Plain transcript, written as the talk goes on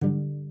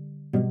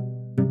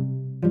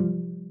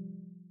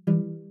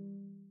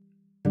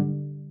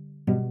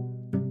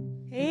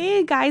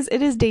Hey guys,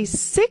 it is day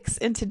 6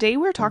 and today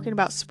we're talking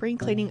about spring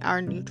cleaning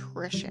our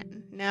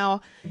nutrition.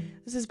 Now,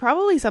 this is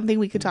probably something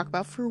we could talk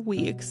about for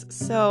weeks,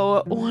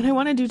 so what I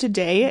want to do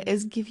today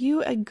is give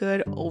you a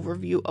good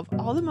overview of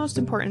all the most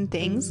important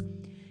things,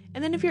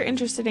 and then if you're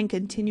interested in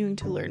continuing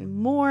to learn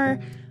more,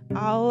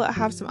 I'll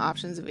have some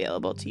options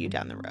available to you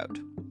down the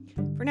road.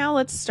 For now,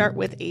 let's start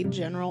with a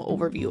general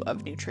overview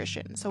of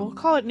nutrition. So we'll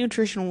call it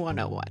Nutrition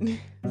 101.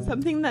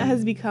 Something that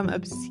has become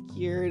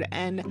obscured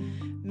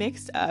and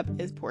mixed up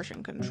is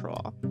portion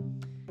control.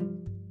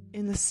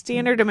 In the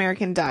standard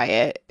American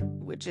diet,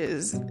 which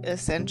is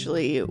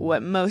essentially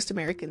what most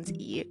Americans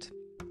eat,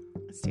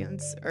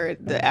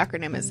 the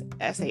acronym is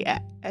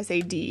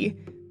SAD.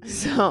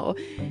 So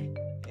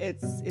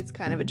it's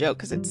kind of a joke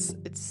because it's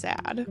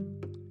sad.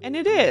 And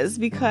it is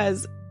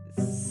because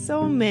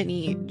so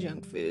many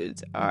junk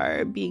foods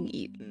are being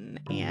eaten,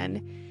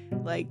 and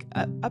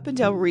up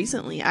until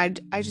recently I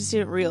just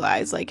didn't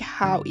realize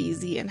how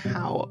easy and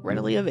how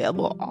readily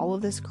available all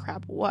of this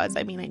crap was.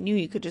 I mean, I knew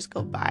you could just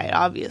go buy it,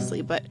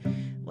 obviously, but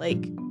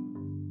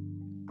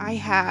I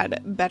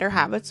had better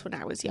habits when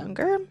I was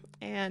younger,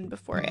 and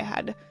before I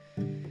had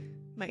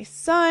my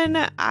son,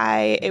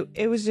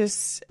 it was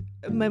just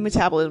my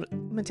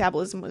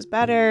metabolism was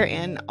better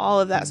and all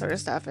of that sort of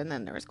stuff. And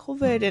then there was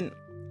COVID and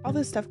all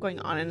this stuff going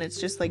on, and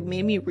it's just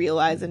made me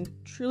realize and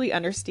truly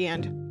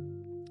understand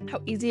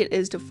how easy it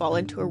is to fall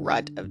into a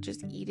rut of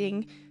just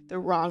eating the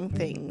wrong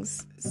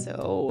things.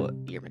 So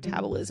your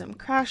metabolism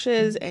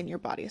crashes and your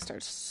body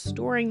starts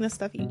storing the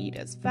stuff you eat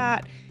as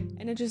fat,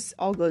 and it just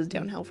all goes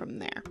downhill from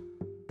there.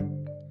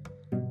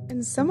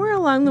 And somewhere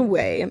along the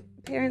way,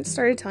 parents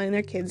started telling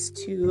their kids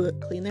to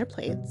clean their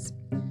plates,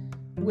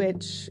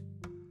 which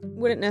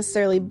wouldn't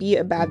necessarily be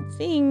a bad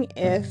thing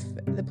if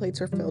the plates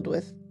were filled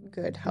with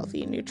good,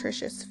 healthy,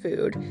 nutritious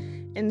food.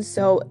 And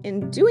so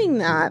in doing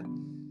that,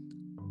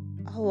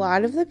 a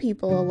lot of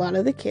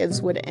the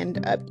kids would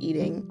end up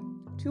eating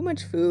too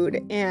much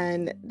food,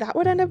 and that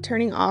would end up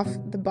turning off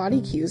the body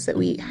cues that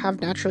we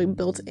have naturally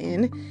built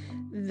in,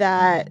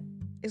 that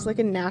is like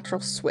a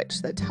natural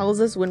switch that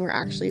tells us when we're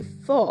actually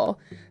full.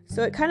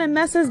 So it kind of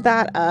messes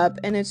that up,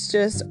 and it's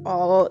just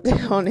all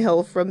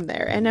downhill from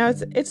there. And now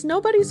it's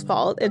nobody's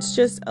fault. It's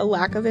just a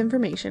lack of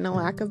information, a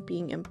lack of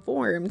being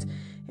informed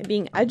and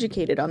being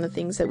educated on the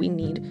things that we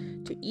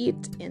need to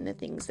eat and the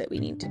things that we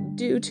need to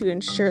do to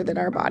ensure that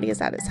our body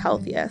is at its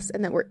healthiest,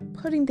 and that we're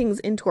putting things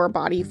into our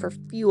body for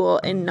fuel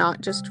and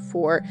not just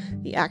for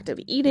the act of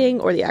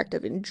eating or the act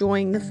of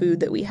enjoying the food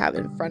that we have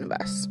in front of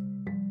us.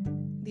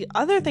 The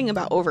other thing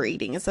about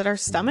overeating is that our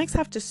stomachs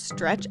have to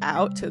stretch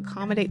out to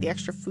accommodate the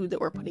extra food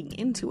that we're putting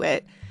into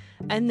it.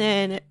 And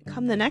then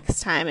come the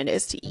next time it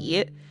is to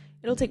eat,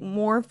 it'll take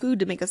more food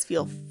to make us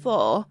feel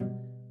full.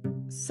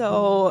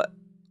 So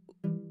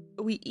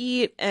we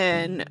eat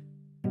and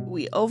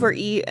we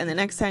overeat, and the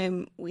next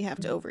time we have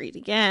to overeat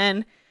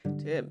again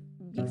to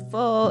be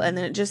full, and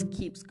then it just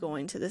keeps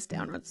going to this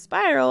downward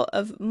spiral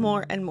of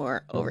more and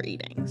more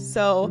overeating.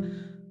 So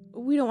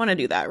we don't want to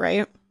do that,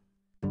 right?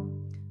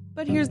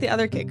 But here's the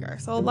other kicker.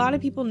 So a lot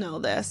of people know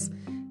this.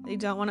 They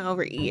don't want to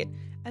overeat.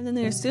 And then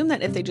they assume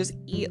that if they just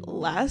eat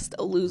less,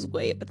 they'll lose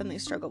weight. But then they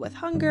struggle with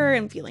hunger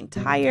and feeling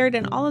tired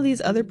and all of these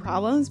other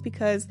problems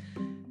because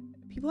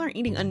people aren't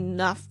eating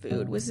enough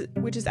food,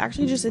 which is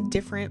actually just a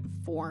different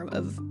form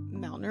of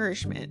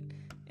malnourishment.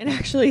 And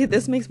actually,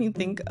 this makes me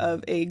think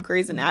of a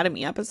Grey's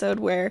Anatomy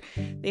episode where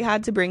they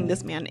had to bring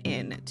this man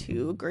in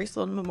to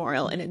Graceland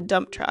Memorial in a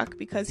dump truck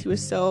because he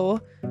was so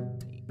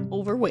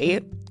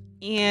overweight.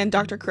 And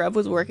Dr. Karev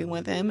was working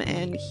with him,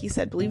 and he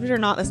said, believe it or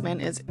not, this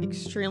man is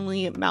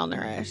extremely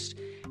malnourished.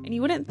 And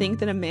you wouldn't think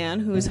that a man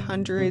who's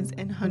hundreds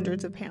and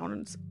hundreds of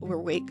pounds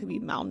overweight could be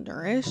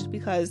malnourished,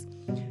 because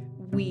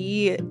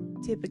we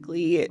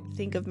typically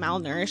think of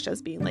malnourished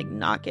as being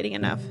not getting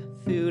enough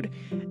food.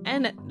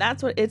 And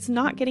that's what it's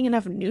not getting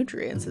enough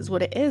nutrients is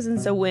what it is. And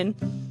so when,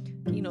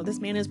 this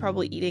man is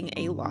probably eating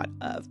a lot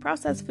of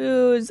processed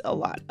foods, a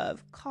lot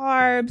of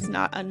carbs,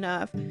 not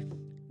enough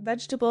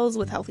vegetables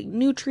with healthy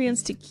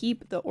nutrients to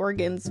keep the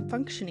organs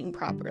functioning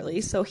properly.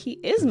 So he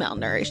is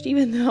malnourished,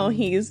 even though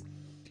he's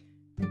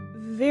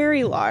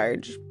very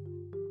large.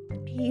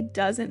 He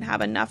doesn't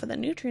have enough of the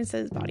nutrients that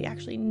his body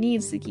actually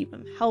needs to keep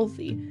him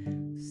healthy.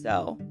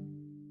 So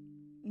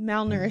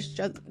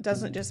malnourished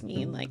doesn't just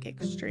mean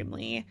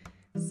extremely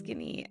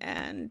skinny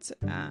and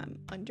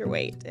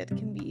underweight. It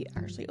can be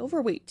actually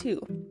overweight too.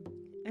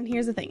 And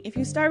here's the thing. If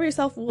you starve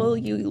yourself, will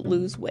you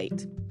lose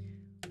weight?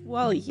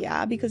 Well,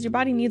 yeah, because your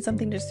body needs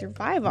something to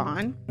survive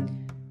on,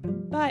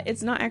 but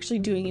it's not actually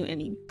doing you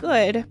any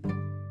good,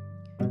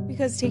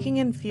 because taking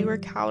in fewer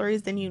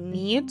calories than you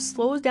need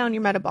slows down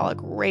your metabolic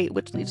rate,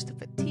 which leads to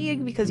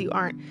fatigue because you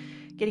aren't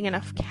getting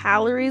enough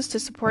calories to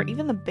support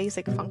even the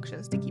basic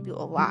functions to keep you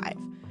alive.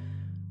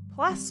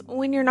 Plus,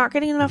 when you're not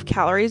getting enough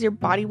calories, your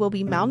body will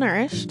be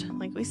malnourished,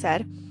 like we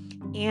said,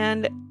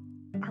 and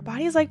our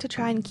bodies like to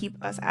try and keep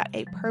us at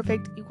a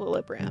perfect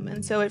equilibrium,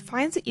 and so it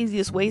finds the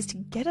easiest ways to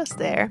get us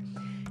there.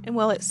 And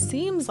while it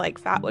seems like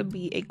fat would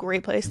be a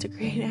great place to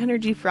create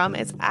energy from,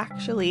 it's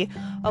actually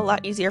a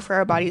lot easier for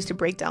our bodies to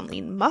break down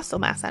lean muscle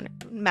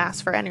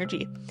mass for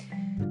energy.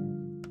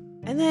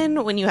 And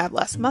then when you have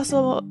less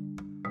muscle,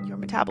 your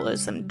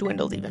metabolism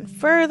dwindles even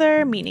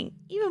further, meaning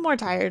even more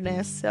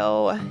tiredness.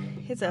 So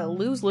it's a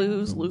lose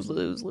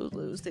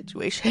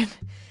situation.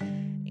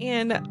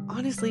 And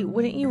honestly,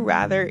 wouldn't you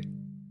rather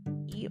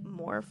eat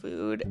more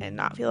food and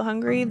not feel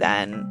hungry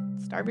than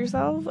starve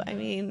yourself? I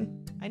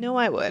mean, I know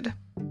I would.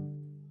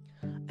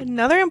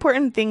 Another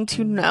important thing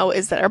to know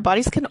is that our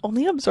bodies can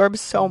only absorb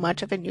so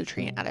much of a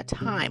nutrient at a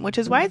time, which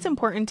is why it's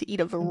important to eat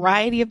a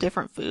variety of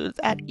different foods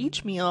at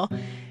each meal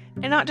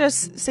and not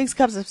just 6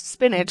 cups of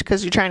spinach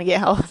because you're trying to get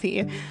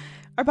healthy.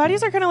 Our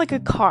bodies are kind of like a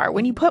car.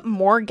 When you put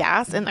more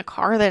gas in the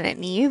car than it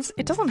needs,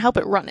 it doesn't help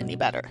it run any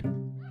better.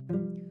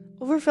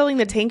 Overfilling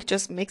the tank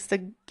just makes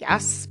the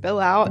gas spill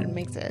out and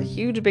makes a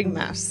huge big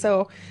mess.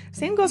 So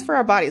same goes for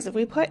our bodies. If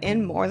we put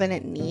in more than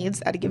it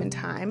needs at a given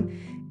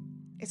time,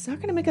 it's not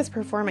going to make us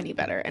perform any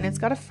better, and it's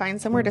got to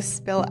find somewhere to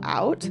spill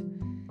out.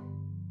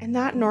 And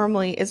that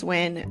normally is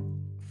when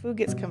food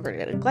gets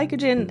converted to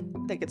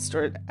glycogen that gets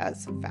stored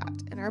as fat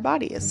in our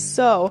bodies.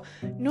 So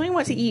knowing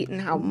what to eat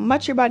and how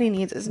much your body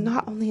needs is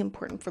not only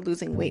important for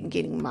losing weight and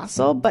gaining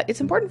muscle, but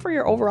it's important for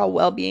your overall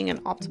well-being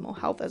and optimal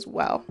health as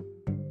well.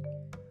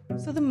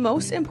 So the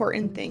most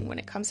important thing when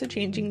it comes to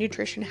changing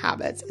nutrition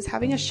habits is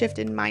having a shift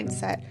in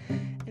mindset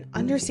and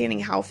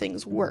understanding how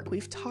things work.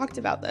 We've talked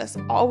about this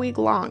all week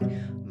long.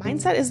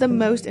 Mindset is the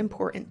most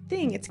important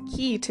thing. It's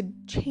key to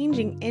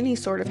changing any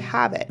sort of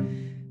habit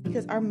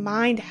because our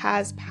mind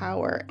has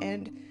power,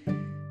 and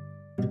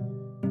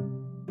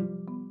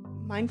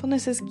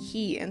mindfulness is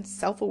key, and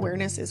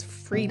self-awareness is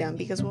freedom,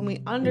 because when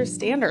we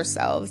understand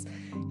ourselves,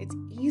 it's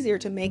easier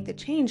to make the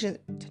change and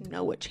to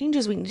know what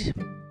changes we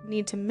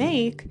need to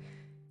make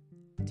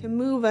to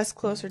move us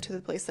closer to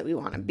the place that we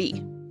want to be.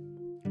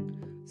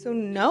 So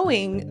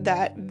knowing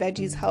that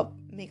veggies help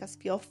make us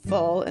feel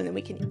full, and then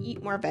we can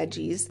eat more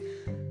veggies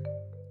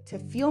to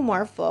feel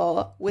more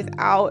full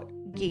without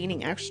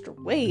gaining extra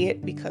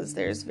weight because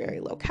there's very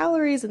low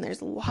calories and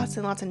there's lots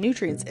and lots of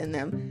nutrients in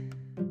them.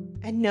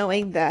 And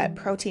knowing that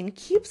protein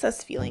keeps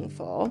us feeling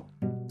full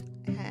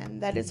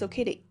and that it's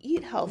okay to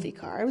eat healthy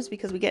carbs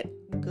because we get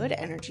good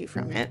energy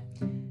from it.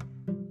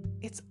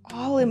 It's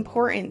all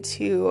important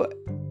to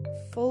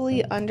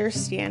fully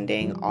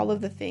understanding all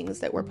of the things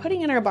that we're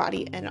putting in our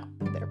body and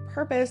their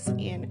purpose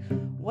and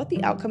what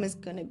the outcome is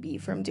going to be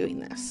from doing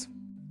this.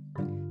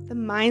 The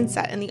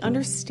mindset and the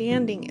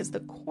understanding is the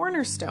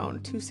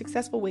cornerstone to a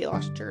successful weight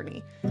loss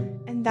journey.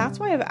 And that's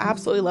why I've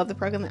absolutely loved the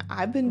program that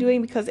I've been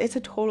doing, because it's a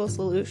total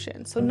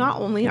solution. So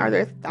not only are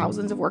there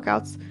thousands of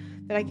workouts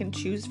that I can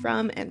choose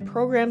from and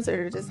programs that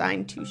are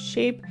designed to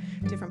shape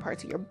different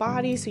parts of your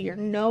body so you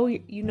know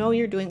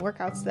you're doing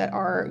workouts that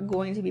are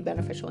going to be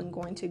beneficial and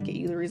going to get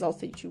you the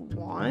results that you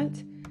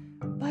want,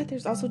 but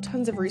there's also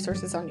tons of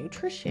resources on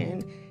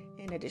nutrition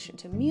in addition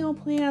to meal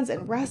plans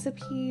and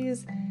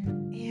recipes.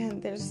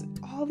 And there's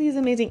all these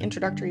amazing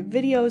introductory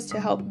videos to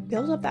help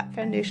build up that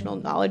foundational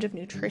knowledge of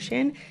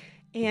nutrition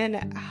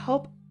and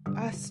help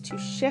us to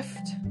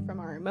shift from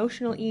our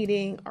emotional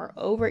eating, our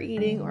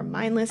overeating, or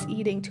mindless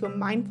eating to a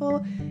mindful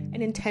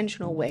and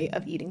intentional way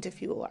of eating to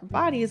fuel our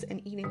bodies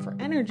and eating for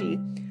energy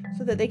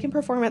so that they can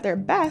perform at their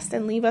best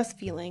and leave us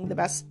feeling the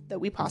best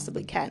that we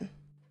possibly can.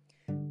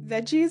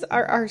 Veggies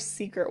are our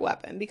secret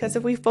weapon, because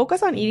if we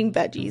focus on eating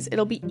veggies,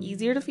 it'll be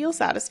easier to feel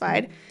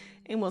satisfied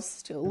and we'll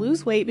still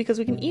lose weight because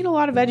we can eat a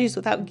lot of veggies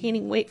without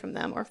gaining weight from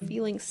them or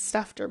feeling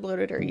stuffed or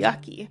bloated or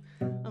yucky,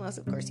 unless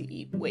of course you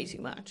eat way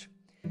too much.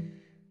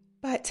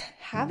 But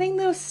having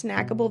those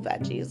snackable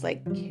veggies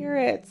like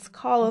carrots,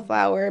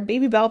 cauliflower,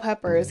 baby bell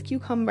peppers,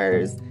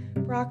 cucumbers,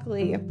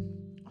 broccoli,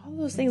 all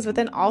those things, but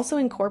then also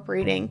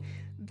incorporating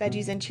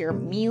veggies into your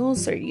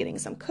meals, so you're getting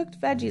some cooked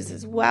veggies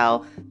as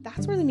well.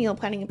 That's where the meal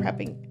planning and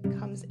prepping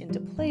comes into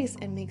place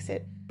and makes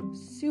it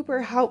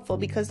super helpful,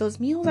 because those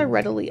meals are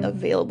readily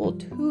available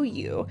to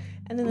you.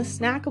 And then the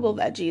snackable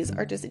veggies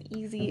are just an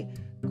easy,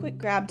 quick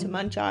grab to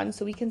munch on,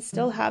 so we can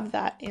still have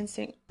that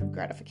instant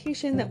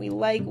gratification that we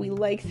like. We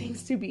like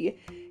things to be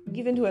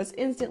given to us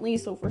instantly,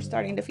 so if we're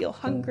starting to feel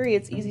hungry,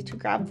 it's easy to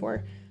grab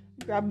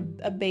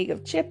a bag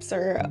of chips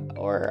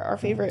or our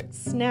favorite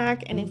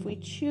snack. And if we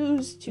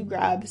choose to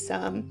grab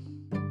some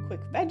quick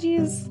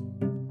veggies,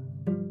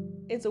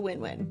 it's a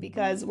win-win,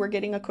 because we're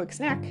getting a quick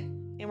snack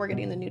and we're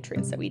getting the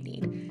nutrients that we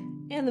need,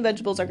 and the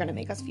vegetables are going to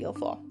make us feel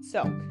full.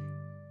 So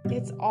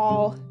it's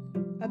all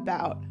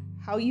about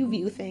how you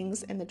view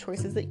things and the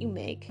choices that you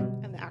make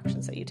and the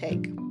actions that you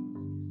take.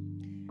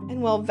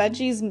 And while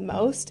veggies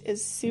most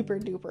is super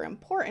duper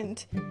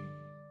important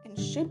and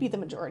should be the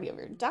majority of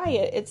your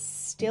diet, it's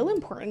still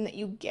important that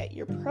you get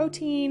your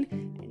protein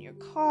and your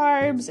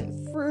carbs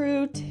and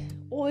fruit,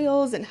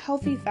 oils, and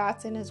healthy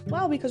fats in as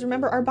well, because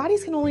remember, our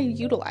bodies can only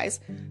utilize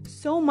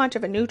so much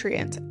of a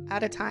nutrient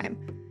at a time.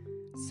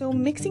 So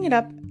mixing it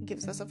up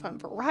gives us a fun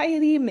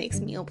variety, makes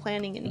meal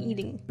planning and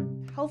eating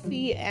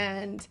healthy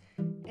and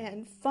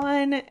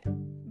fun,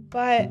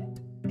 but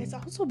it's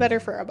also better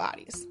for our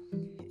bodies.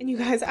 And you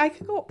guys, I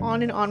could go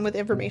on and on with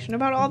information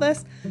about all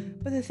this,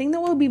 but the thing that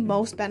will be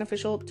most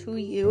beneficial to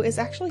you is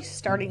actually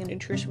starting a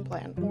nutrition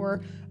plan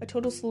or a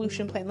total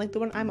solution plan like the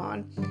one I'm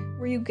on,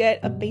 where you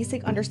get a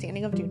basic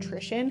understanding of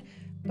nutrition,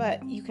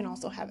 but you can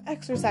also have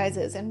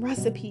exercises and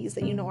recipes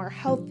that you know are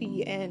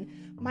healthy, and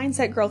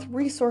mindset growth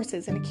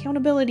resources and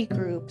accountability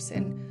groups,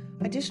 and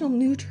additional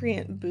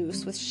nutrient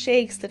boosts with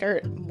shakes that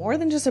are more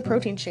than just a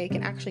protein shake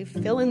and actually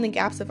fill in the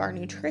gaps of our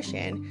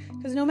nutrition.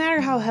 Because no matter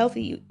how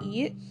healthy you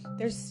eat,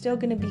 there's still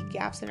going to be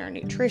gaps in our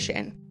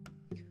nutrition.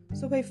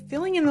 So by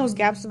filling in those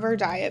gaps of our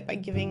diet, by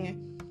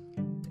giving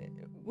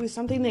with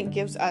something that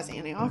gives us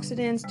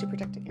antioxidants to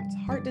protect against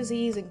heart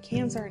disease and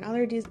cancer and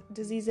other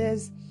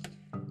diseases,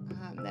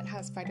 that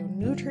has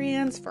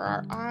phytonutrients for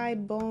our eye,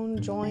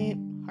 bone,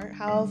 joint, heart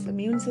health,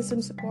 immune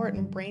system support,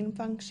 and brain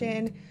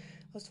function.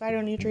 Those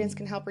phytonutrients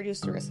can help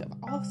reduce the risk of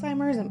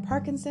Alzheimer's and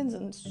Parkinson's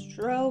and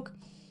stroke.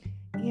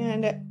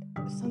 And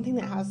something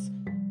that has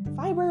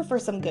fiber for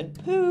some good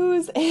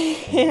poos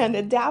and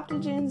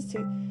adaptogens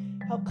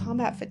to help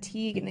combat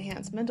fatigue and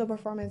enhance mental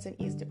performance and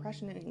ease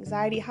depression and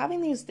anxiety.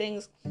 Having these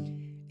things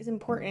is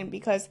important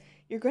because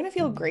you're going to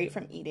feel great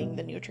from eating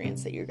the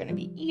nutrients that you're going to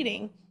be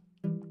eating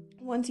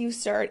once you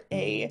start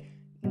a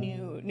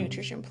new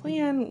nutrition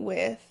plan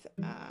with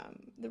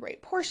the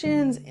right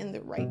portions and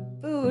the right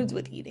foods,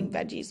 with eating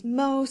veggies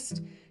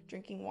most,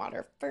 drinking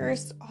water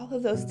first, all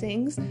of those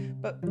things.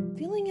 But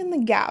filling in the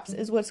gaps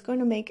is what's going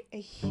to make a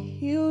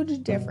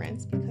huge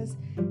difference, because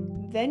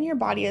then your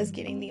body is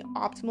getting the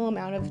optimal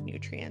amount of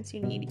nutrients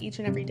you need each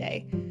and every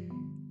day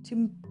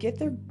to get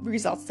the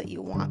results that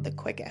you want the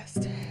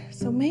quickest.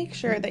 So make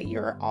sure that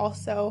you're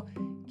also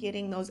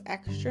getting those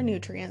extra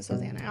nutrients,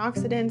 those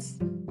antioxidants,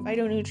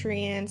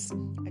 phytonutrients,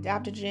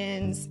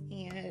 adaptogens,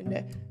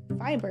 and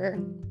fiber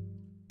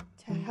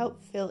to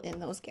help fill in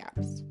those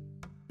gaps.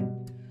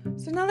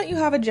 So now that you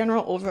have a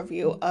general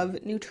overview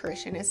of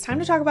nutrition, it's time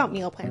to talk about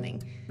meal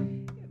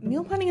planning.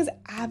 Meal planning is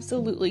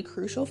absolutely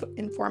crucial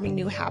in forming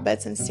new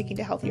habits and sticking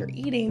to healthier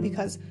eating,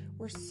 because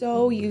we're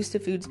so used to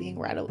foods being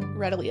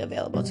readily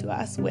available to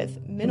us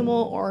with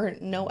minimal or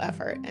no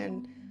effort,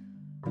 and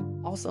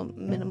also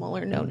minimal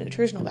or no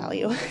nutritional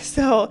value.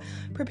 So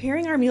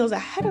preparing our meals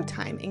ahead of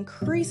time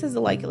increases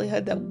the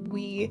likelihood that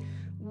we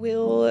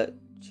will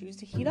choose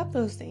to heat up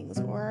those things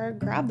or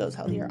grab those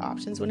healthier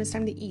options when it's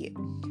time to eat.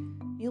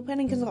 Meal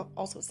planning can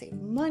also save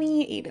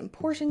money, aid in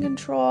portion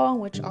control,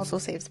 which also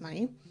saves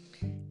money,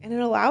 and it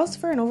allows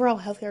for an overall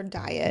healthier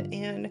diet,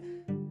 and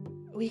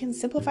we can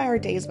simplify our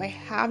days by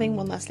having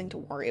one less thing to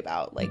worry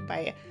about, like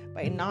by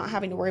not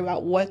having to worry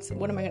about what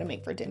am I going to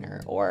make for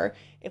dinner, or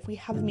if we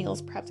have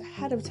meals prepped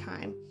ahead of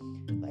time,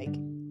 like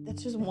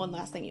that's just one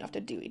less thing you have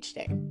to do each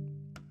day.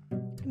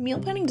 Meal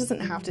planning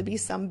doesn't have to be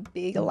some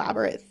big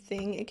elaborate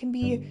thing. It can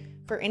be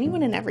for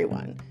anyone and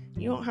everyone.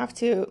 You don't have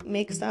to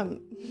make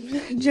some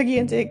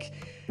gigantic,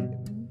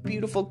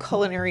 beautiful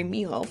culinary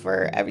meal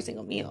for every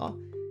single meal,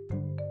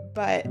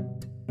 but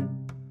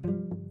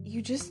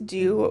you just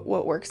do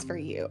what works for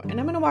you. And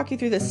I'm going to walk you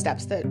through the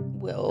steps that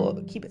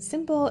will keep it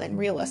simple and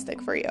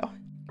realistic for you.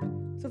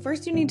 So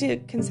first, you need to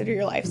consider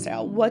your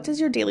lifestyle. What does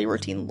your daily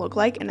routine look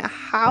like, and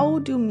how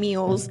do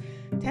meals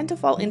tend to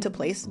fall into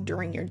place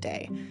during your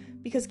day?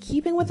 Because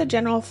keeping with the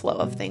general flow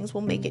of things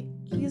will make it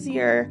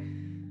easier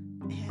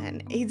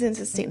and aids in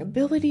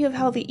sustainability of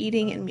healthy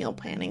eating and meal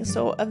planning.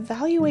 So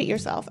evaluate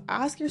yourself.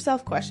 Ask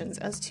yourself questions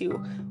as to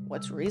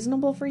what's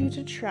reasonable for you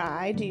to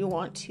try. Do you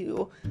want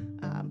to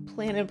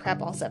plan and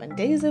prep all 7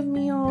 days of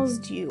meals?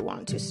 Do you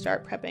want to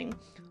start prepping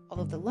all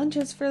of the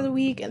lunches for the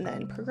week and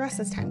then progress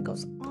as time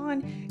goes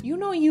on? You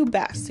know you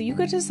best, so you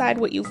could decide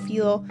what you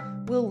feel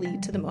will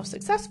lead to the most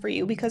success for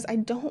you, because I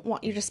don't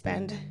want you to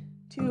spend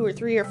 2 or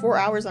 3 or 4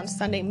 hours on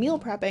Sunday meal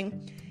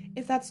prepping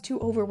if that's too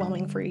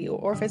overwhelming for you,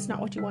 or if it's not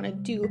what you want to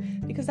do,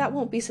 because that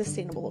won't be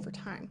sustainable over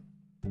time.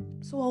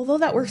 So although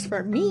that works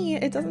for me,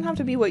 it doesn't have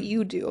to be what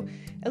you do,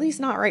 at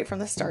least not right from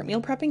the start.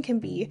 Meal prepping can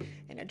be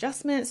an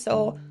adjustment,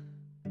 so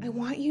I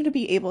want you to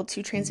be able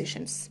to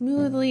transition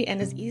smoothly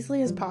and as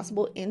easily as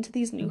possible into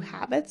these new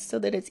habits so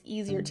that it's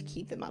easier to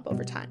keep them up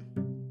over time.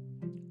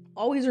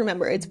 Always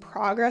remember, it's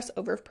progress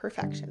over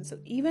perfection. So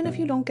even if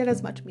you don't get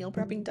as much meal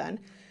prepping done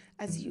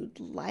as you'd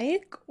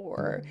like,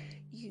 or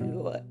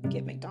you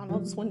get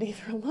McDonald's one day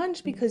for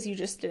lunch because you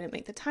just didn't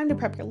make the time to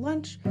prep your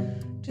lunch,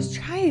 just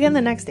try again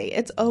the next day.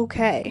 It's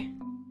okay.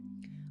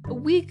 A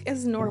week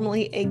is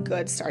normally a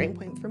good starting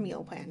point for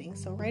meal planning.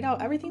 So write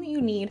out everything that you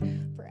need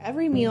for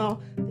every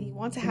meal that you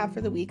want to have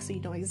for the week, so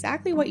you know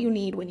exactly what you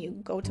need when you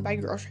go to buy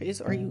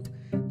groceries or you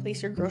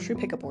place your grocery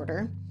pickup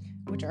order,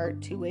 which are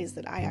 2 ways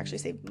that I actually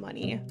save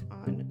money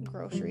on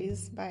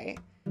groceries, by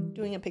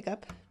doing a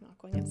pickup, not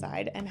going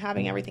inside, and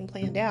having everything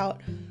planned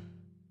out.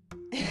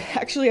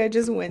 Actually, I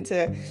just went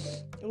to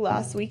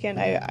last weekend.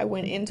 I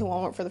went into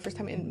Walmart for the first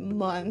time in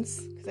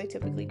months, because I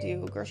typically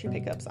do grocery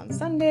pickups on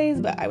Sundays,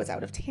 but I was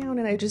out of town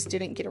and I just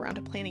didn't get around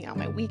to planning out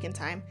my week in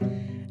time.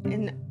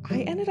 And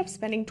I ended up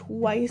spending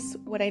twice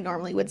what I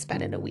normally would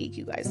spend in a week,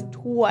 you guys.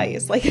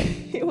 Twice. Like,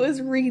 it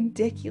was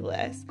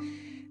ridiculous.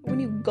 when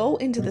you go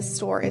into the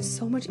store, it's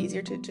so much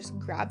easier to just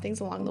grab things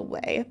along the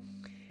way.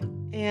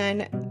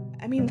 And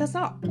I mean, that's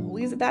not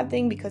always a bad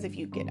thing, because if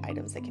you get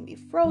items that can be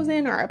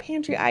frozen or are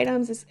pantry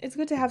items, it's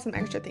good to have some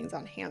extra things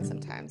on hand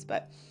sometimes.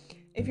 But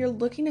if you're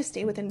looking to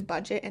stay within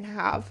budget and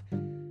have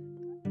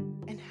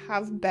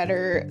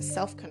better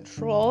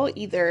self-control,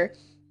 either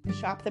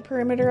shop the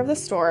perimeter of the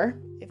store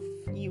if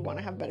you want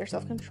to have better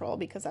self-control,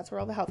 because that's where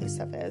all the healthy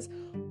stuff is,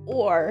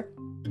 or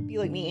be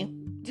like me,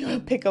 do a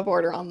pickup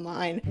order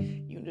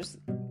online. You can just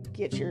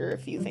get your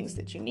few things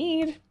that you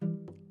need,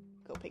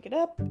 go pick it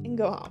up, and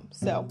go home.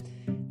 So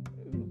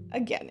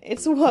again,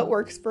 it's what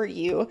works for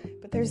you,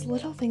 but there's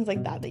little things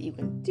like that you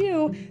can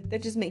do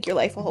that just make your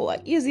life a whole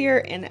lot easier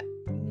and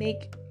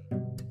make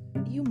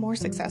you more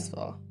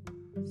successful.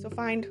 So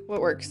find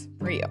what works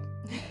for you.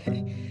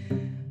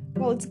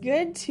 Well, it's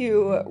good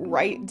to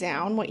write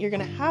down what you're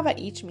going to have at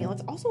each meal.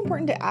 It's also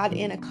important to add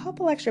in a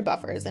couple extra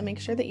buffers and make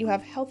sure that you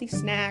have healthy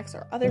snacks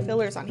or other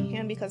fillers on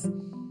hand, because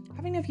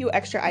having a few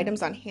extra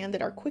items on hand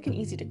that are quick and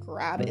easy to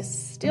grab is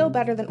still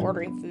better than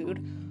ordering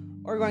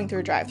food or going through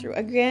a drive-thru.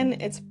 Again,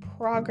 it's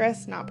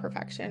progress, not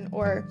perfection.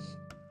 Or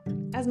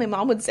as my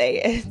mom would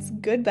say, it's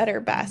good, better,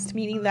 best,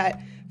 meaning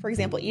that, for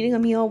example, eating a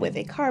meal with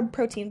a carb,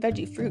 protein,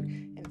 veggie, fruit,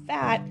 and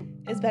fat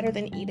is better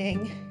than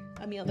eating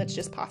a meal that's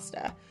just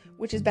pasta,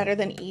 which is better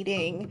than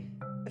eating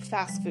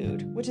fast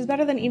food, which is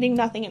better than eating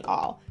nothing at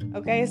all.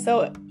 Okay,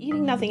 so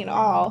eating nothing at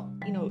all,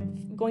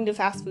 going to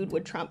fast food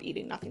would trump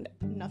eating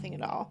nothing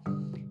at all.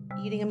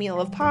 Eating a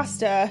meal of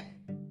pasta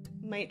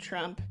might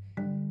trump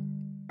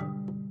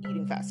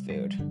eating fast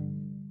food.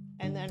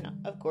 And then,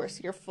 of course,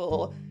 your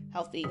full,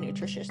 healthy,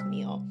 nutritious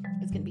meal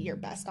is going to be your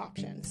best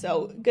option.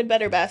 So good,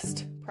 better,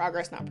 best,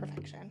 progress, not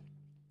perfection.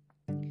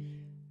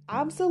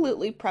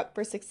 Absolutely prep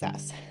for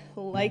success.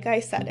 Like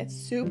I said, it's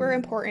super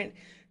important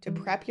to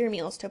prep your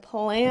meals, to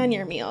plan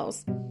your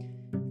meals,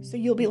 so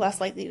you'll be less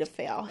likely to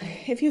fail.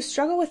 If you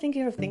struggle with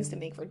thinking of things to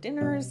make for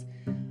dinners,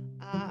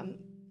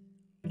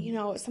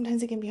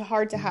 sometimes it can be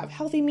hard to have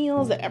healthy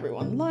meals that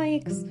everyone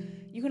likes.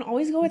 You can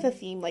always go with a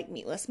theme like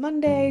Meatless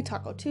Monday,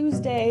 Taco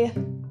Tuesday,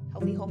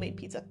 Healthy Homemade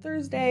Pizza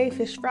Thursday,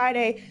 Fish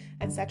Friday,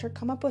 etc.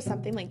 Come up with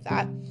something like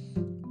that,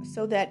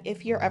 so that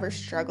if you're ever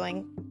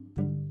struggling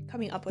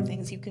coming up with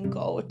things, you can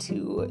go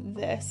to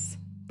this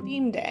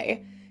theme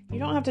day. You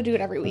don't have to do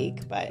it every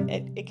week, but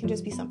it can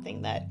just be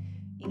something that,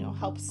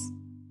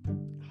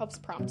 helps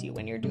prompt you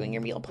when you're doing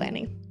your meal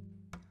planning.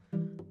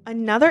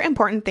 Another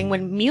important thing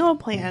when meal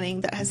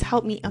planning that has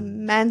helped me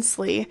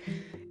immensely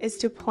is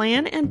to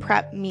plan and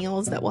prep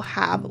meals that will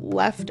have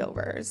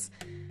leftovers.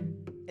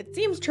 It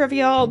seems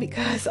trivial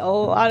because a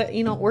lot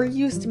of, we're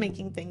used to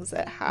making things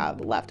that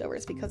have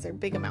leftovers because they're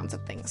big amounts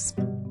of things.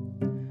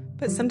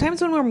 But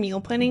sometimes when we're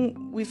meal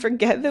planning, we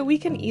forget that we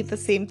can eat the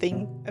same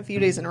thing a few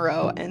days in a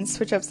row and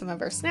switch up some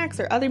of our snacks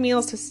or other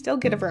meals to still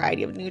get a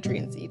variety of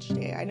nutrients each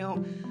day. I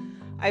know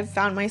I've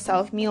found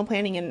myself meal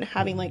planning and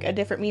having like a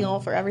different meal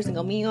for every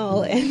single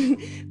meal, and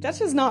that's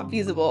just not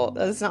feasible.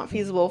 It's not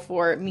feasible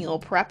for meal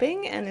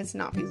prepping, and it's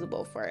not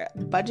feasible for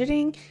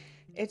budgeting.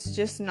 It's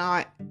just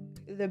not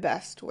the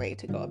best way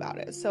to go about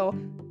it. So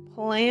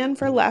plan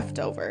for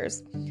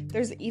leftovers.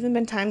 There's even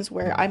been times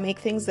where I make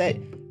things that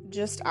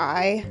just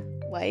I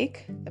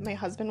like that my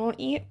husband won't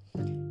eat,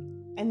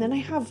 and then I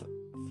have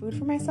food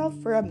for myself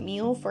for a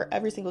meal for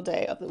every single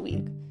day of the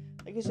week.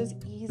 Like, it's just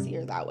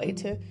easier that way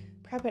to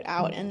prep it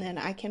out, and then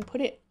I can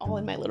put it all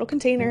in my little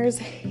containers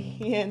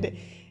and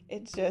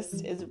it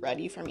just is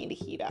ready for me to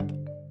heat up.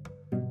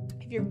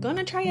 If you're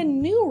gonna try a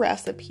new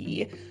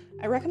recipe,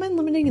 I recommend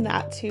limiting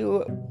that to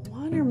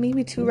 1 or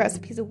maybe 2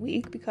 recipes a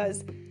week,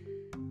 because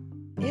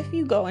if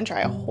you go and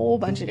try a whole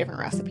bunch of different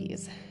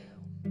recipes,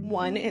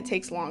 1, it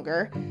takes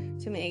longer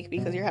to make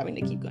because you're having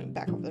to keep going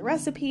back over the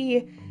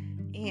recipe,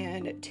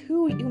 and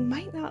 2, you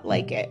might not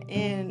like it,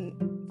 and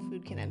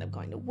food can end up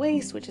going to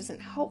waste, which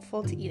isn't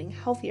helpful to eating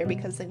healthier,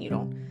 because then you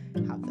don't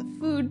have the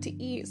food to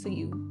eat, so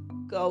you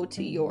go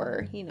to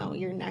your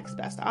next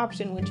best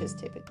option, which is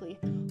typically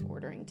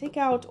ordering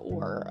takeout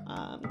or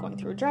going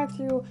through a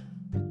drive-thru,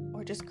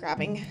 or just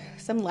grabbing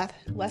some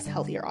less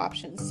healthier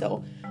options.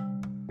 So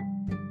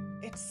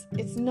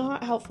it's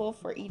not helpful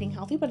for eating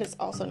healthy, but it's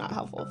also not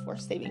helpful for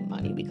saving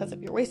money, because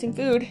if you're wasting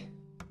food,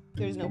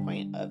 there's no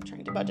point of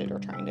trying to budget or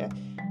trying to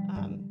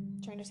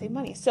save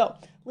money. So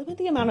limit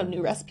the amount of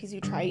new recipes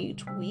you try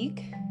each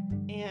week,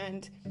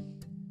 and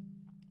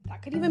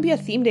that could even be a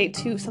theme day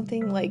too,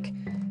 something like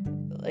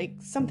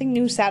something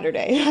new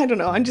Saturday. I don't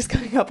know, I'm just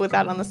coming up with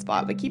that on the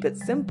spot, but keep it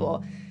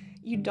simple.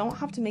 You don't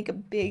have to make a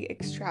big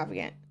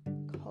extravagant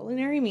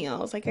culinary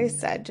meals. Like I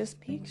said, just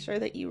make sure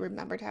that you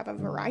remember to have a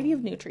variety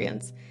of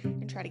nutrients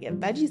and try to get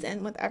veggies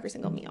in with every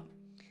single meal.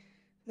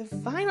 The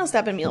final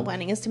step in meal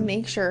planning is to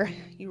make sure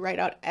you write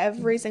out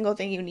every single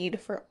thing you need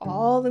for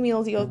all the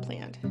meals you have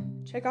planned.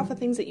 Check off the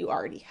things that you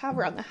already have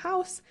around the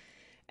house,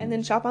 and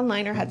then shop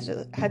online or head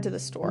to the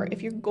store.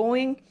 If you're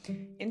going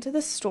into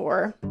the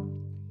store,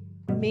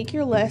 make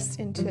your list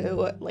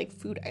into like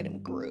food item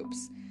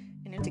groups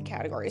and into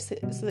categories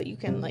so that you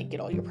can like get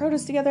all your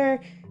produce together.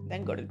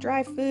 then go to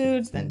dry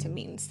foods, then to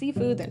meat and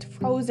seafood, then to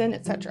frozen,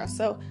 etc.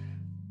 So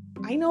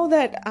I know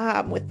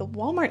that with the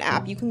Walmart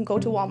app, you can go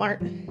to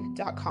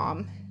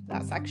walmart.com,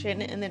 that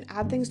section, and then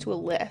add things to a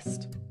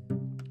list.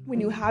 When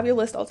you have your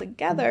list all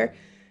together,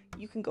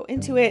 you can go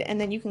into it and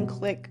then you can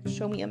click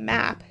show me a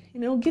map,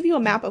 and it'll give you a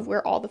map of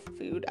where all the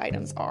food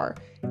items are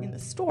in the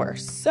store.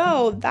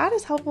 So that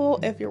is helpful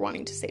if you're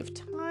wanting to save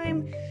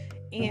time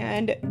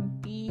and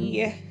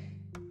be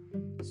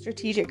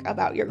strategic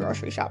about your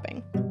grocery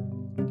shopping.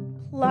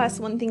 Plus,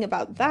 one thing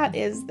about that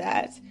is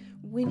that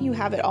when you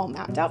have it all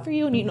mapped out for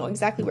you and you know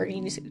exactly where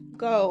you need to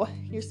go,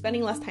 you're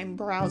spending less time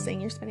browsing,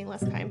 you're spending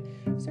less time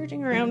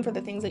searching around for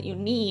the things that you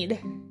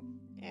need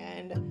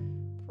and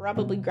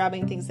probably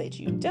grabbing things that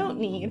you don't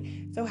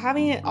need. So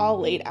having it all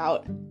laid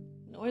out,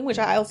 knowing which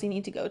aisles you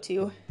need to go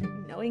to,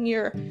 knowing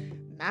your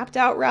mapped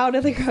out route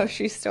of the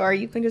grocery store,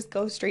 you can just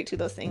go straight to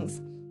those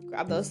things,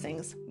 grab those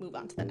things, move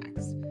on to the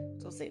next.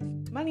 So save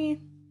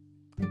money,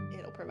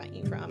 it'll prevent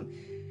you from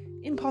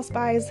impulse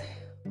buys,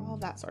 all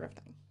that sort of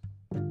thing.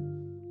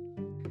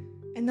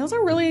 And those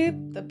are really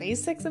the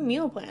basics of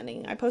meal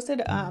planning. I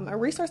posted a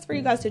resource for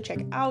you guys to check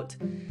out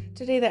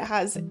today that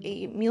has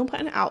a meal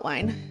plan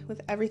outline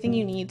with everything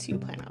you need to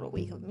plan out a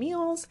week of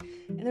meals.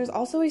 And there's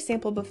also a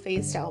sample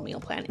buffet style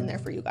meal plan in there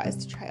for you guys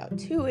to try out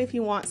too if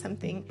you want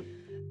something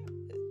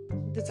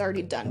that's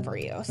already done for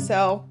you.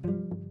 So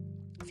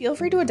feel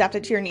free to adapt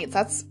it to your needs.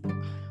 That's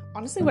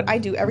honestly what I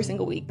do every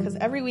single week, because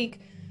every week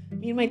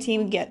me and my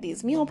team get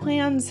these meal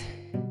plans.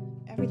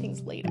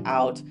 Everything's laid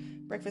out.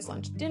 Breakfast,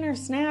 lunch, dinner,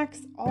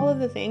 snacks, all of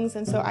the things.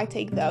 And so I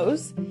take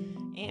those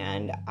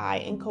and I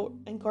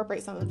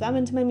incorporate some of them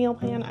into my meal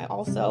plan. I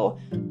also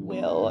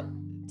will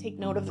take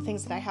note of the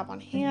things that I have on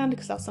hand,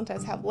 because I'll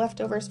sometimes have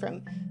leftovers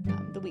from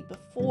the week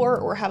before,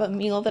 or have a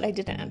meal that I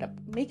didn't end up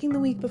making the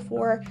week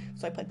before.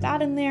 So I put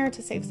that in there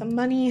to save some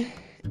money.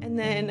 And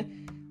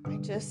then I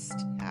just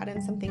add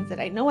in some things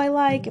that I know I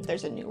like. If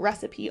there's a new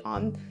recipe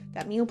on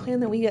that meal plan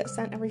that we get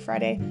sent every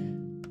Friday,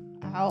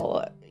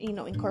 I'll,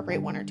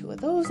 incorporate one or two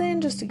of those in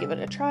just to give it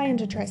a try and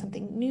to try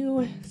something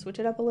new, switch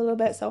it up a little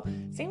bit. So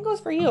same goes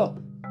for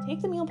you.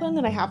 Take the meal plan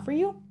that I have for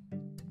you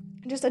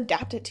and just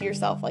adapt it to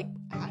yourself. Like,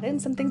 add in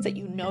some things that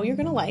you know you're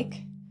going to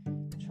like,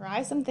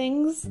 try some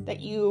things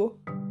that you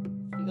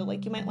feel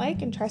like you might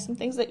like, and try some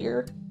things that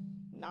you're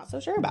not so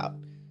sure about.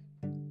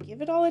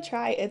 Give it all a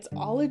try. It's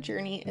all a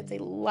journey. It's a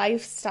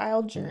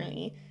lifestyle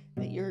journey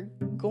that you're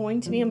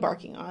going to be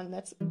embarking on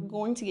that's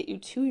going to get you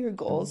to your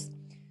goals.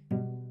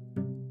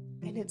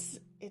 And it's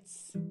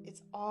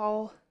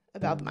all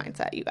about the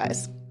mindset, you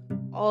guys.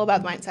 All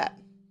about the mindset.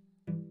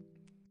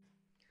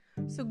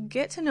 So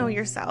get to know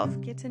yourself.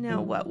 Get to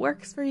know what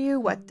works for you,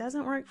 what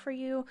doesn't work for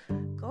you.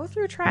 Go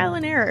through trial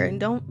and error, and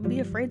don't be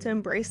afraid to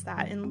embrace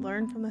that and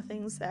learn from the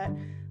things that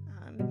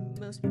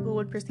most people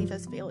would perceive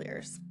as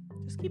failures.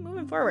 Just keep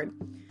moving forward.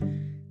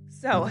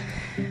 So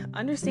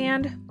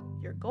understand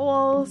your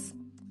goals.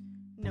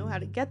 Know how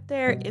to get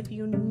there. If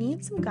you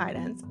need some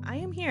guidance, I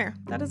am here.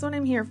 That is what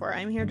I'm here for.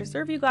 I'm here to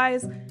serve you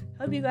guys,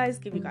 help you guys,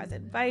 give you guys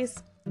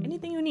advice,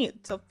 anything you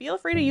need. So feel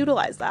free to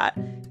utilize that.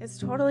 It's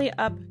totally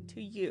up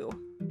to you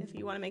if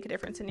you want to make a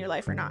difference in your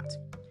life or not.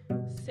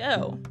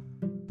 So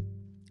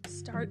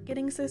start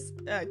getting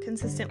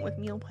consistent with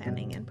meal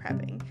planning and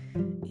prepping,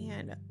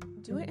 and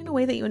do it in a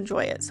way that you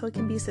enjoy it so it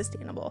can be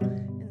sustainable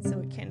and so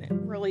it can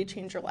really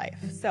change your life.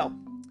 So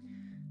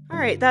all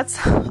right, that's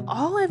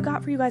all I've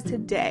got for you guys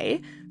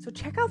today. So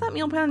check out that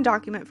meal plan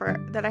document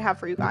that I have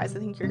for you guys. I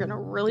think you're going to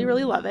really,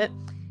 really love it.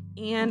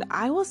 And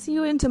I will see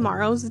you in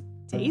tomorrow's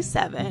day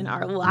 7,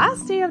 our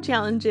last day of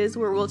challenges,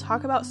 where we'll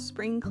talk about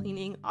spring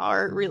cleaning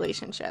our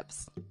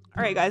relationships.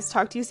 All right, guys,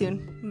 talk to you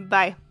soon.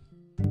 Bye.